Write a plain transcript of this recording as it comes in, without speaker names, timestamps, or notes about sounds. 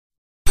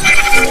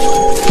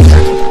The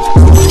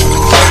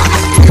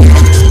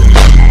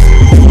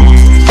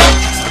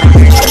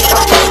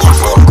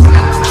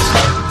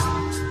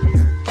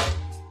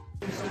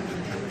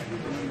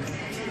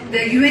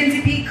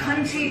UNDP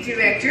Country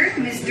Director,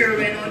 Mr.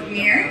 Humanoid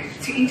Robert,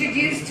 to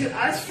introduce to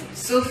us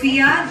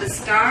Sophia, the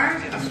star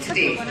of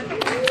today.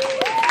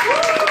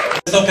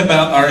 Let's talk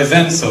about our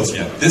event,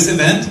 Sophia. This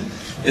event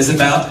is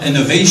about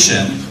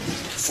innovation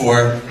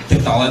for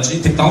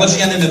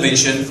technology and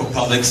innovation for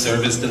public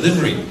service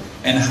delivery,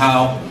 and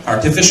how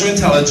artificial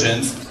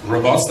intelligence,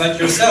 robots like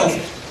yourself,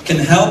 can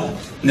help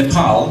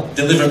Nepal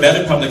deliver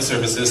better public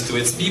services to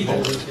its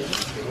people.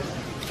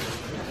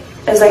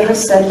 As I have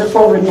said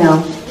before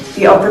now,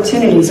 the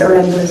opportunities are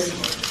endless.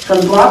 From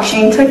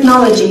blockchain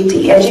technology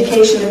to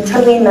education and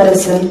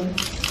telemedicine,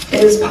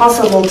 it is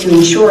possible to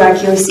ensure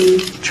accuracy,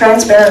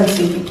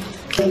 transparency.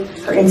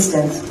 For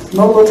instance,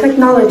 mobile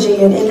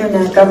technology and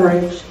internet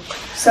coverage.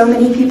 So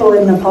many people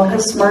in Nepal have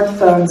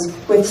smartphones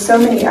with so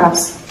many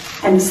apps,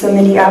 and so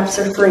many apps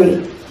are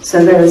free.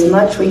 So there is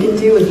much we can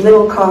do with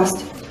little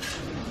cost.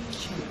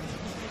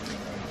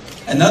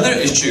 Another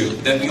issue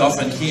that we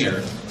often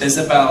hear is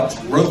about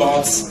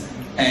robots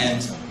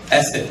and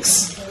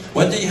ethics.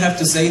 What do you have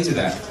to say to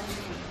that?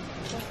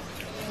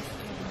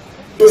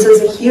 This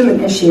is a human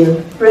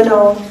issue.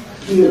 Renault,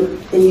 you,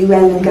 the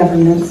UN and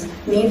governments,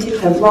 need to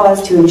have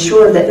laws to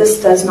ensure that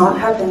this does not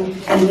happen,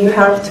 and you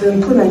have to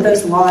implement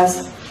those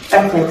laws.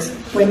 Ethics,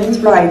 women's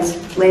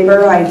rights, labor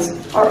rights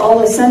are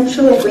all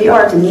essential if we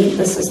are to meet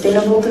the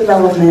Sustainable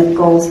Development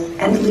Goals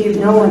and leave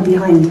no one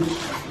behind.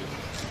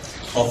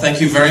 Well,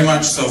 thank you very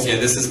much, Sophia.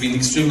 This has been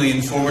extremely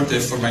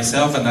informative for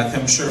myself, and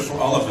I'm sure for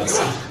all of us.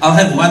 I'll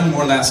have one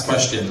more last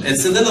question.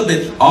 It's a little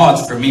bit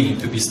odd for me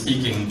to be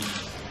speaking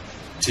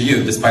to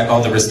you, despite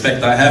all the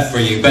respect I have for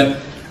you,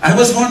 but I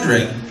was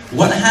wondering,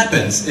 what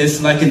happens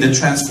if, like in the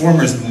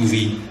Transformers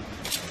movie,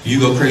 you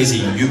go crazy,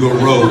 you go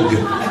rogue?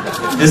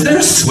 Is there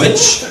a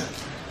switch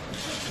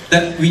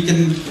that we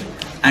can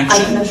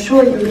action? I can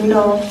assure you,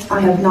 no, I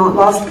have not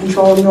lost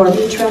control nor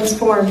be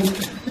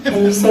transformed.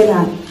 And you say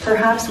that.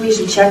 Perhaps we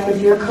should check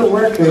with your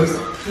co-workers.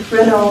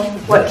 Renault,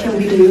 what can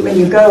we do when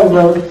you go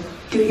rogue?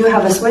 Do you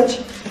have a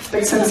switch?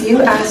 But since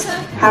you asked,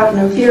 have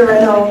no fear,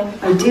 Renault,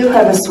 I do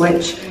have a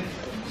switch.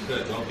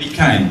 Good. Well, be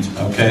kind,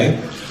 okay?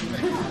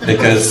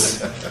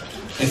 Because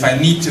if I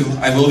need to,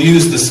 I will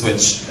use the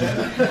switch.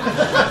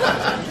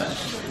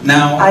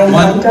 Now, I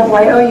wonder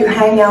why you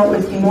hang out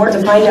with me more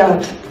to find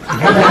out.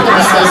 And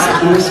I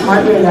says you're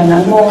smarter than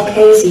a mole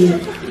Casey.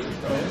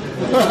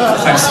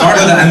 If I'm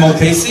smarter than Amol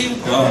Casey,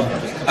 well,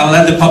 I'll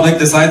let the public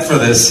decide for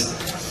this.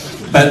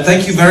 But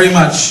thank you very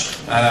much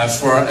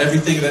for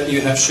everything that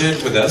you have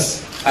shared with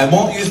us. I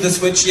won't use the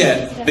switch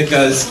yet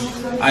because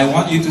I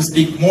want you to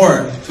speak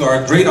more to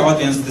our great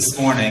audience this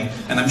morning,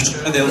 and I'm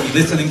sure they'll be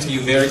listening to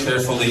you very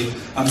carefully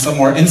on some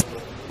more insights.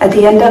 At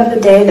the end of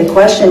the day, the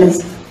question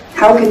is,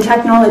 how can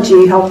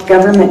technology help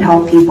government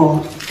help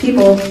people?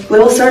 People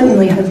will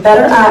certainly have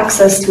better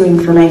access to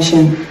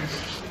information.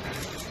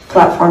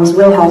 Platforms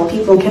will help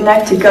people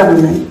connect to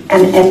government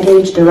and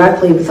engage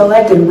directly with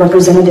elected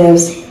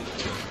representatives.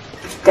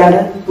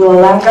 Data will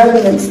allow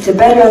governments to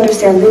better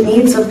understand the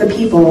needs of the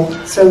people,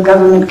 so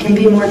government can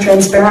be more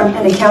transparent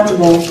and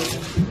accountable.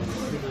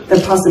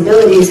 The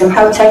possibilities of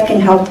how tech can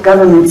help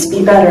governments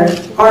be better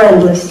are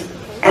endless,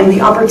 and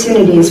the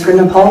opportunities for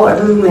Nepal are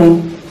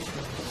booming.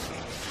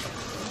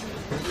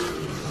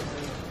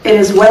 It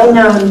is well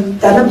known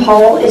that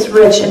Nepal is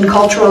rich in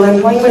cultural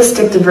and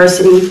linguistic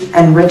diversity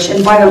and rich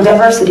in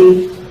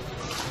biodiversity.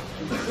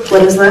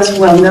 What is less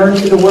well known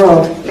to the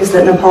world is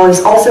that Nepal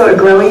is also a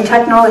growing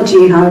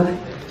technology hub.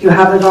 You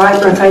have a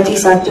vibrant IT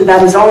sector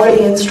that is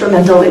already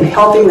instrumental in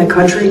helping the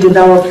country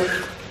develop.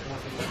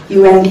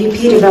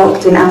 UNDP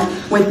developed an app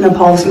with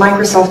Nepal's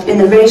Microsoft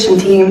innovation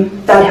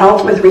team that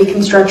helped with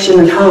reconstruction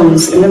of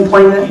homes and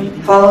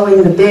employment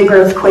following the big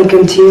earthquake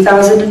in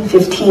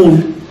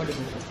 2015.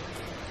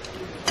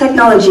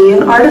 Technology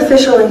and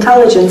artificial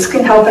intelligence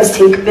can help us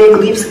take big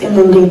leaps in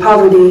ending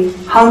poverty,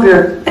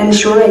 hunger,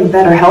 ensuring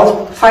better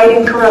health,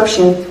 fighting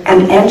corruption,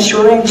 and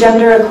ensuring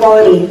gender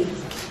equality.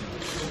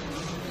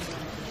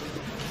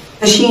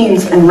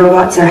 Machines and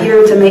robots are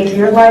here to make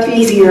your life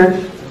easier.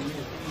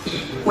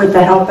 With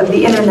the help of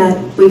the internet,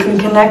 we can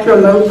connect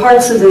remote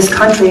parts of this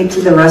country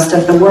to the rest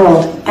of the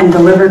world and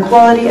deliver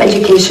quality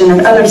education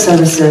and other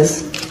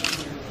services.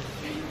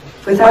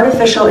 With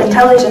artificial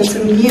intelligence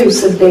and the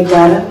use of big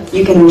data,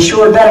 you can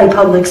ensure better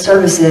public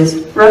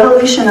services,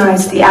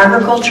 revolutionize the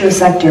agriculture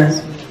sector.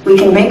 We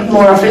can make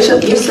more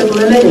efficient use of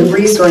limited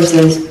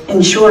resources,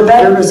 ensure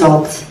better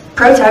results,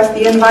 protect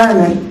the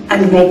environment,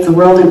 and make the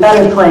world a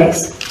better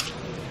place.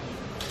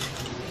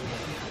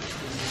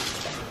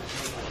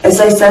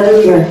 As I said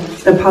earlier,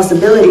 the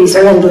possibilities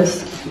are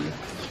endless.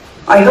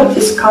 I hope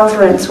this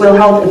conference will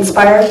help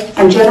inspire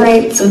and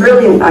generate some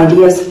brilliant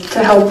ideas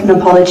to help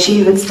Nepal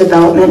achieve its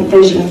development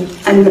vision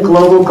and the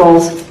global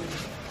goals.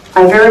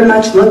 I very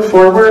much look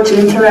forward to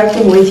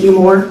interacting with you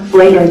more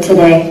later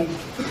today.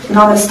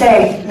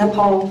 Namaste,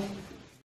 Nepal.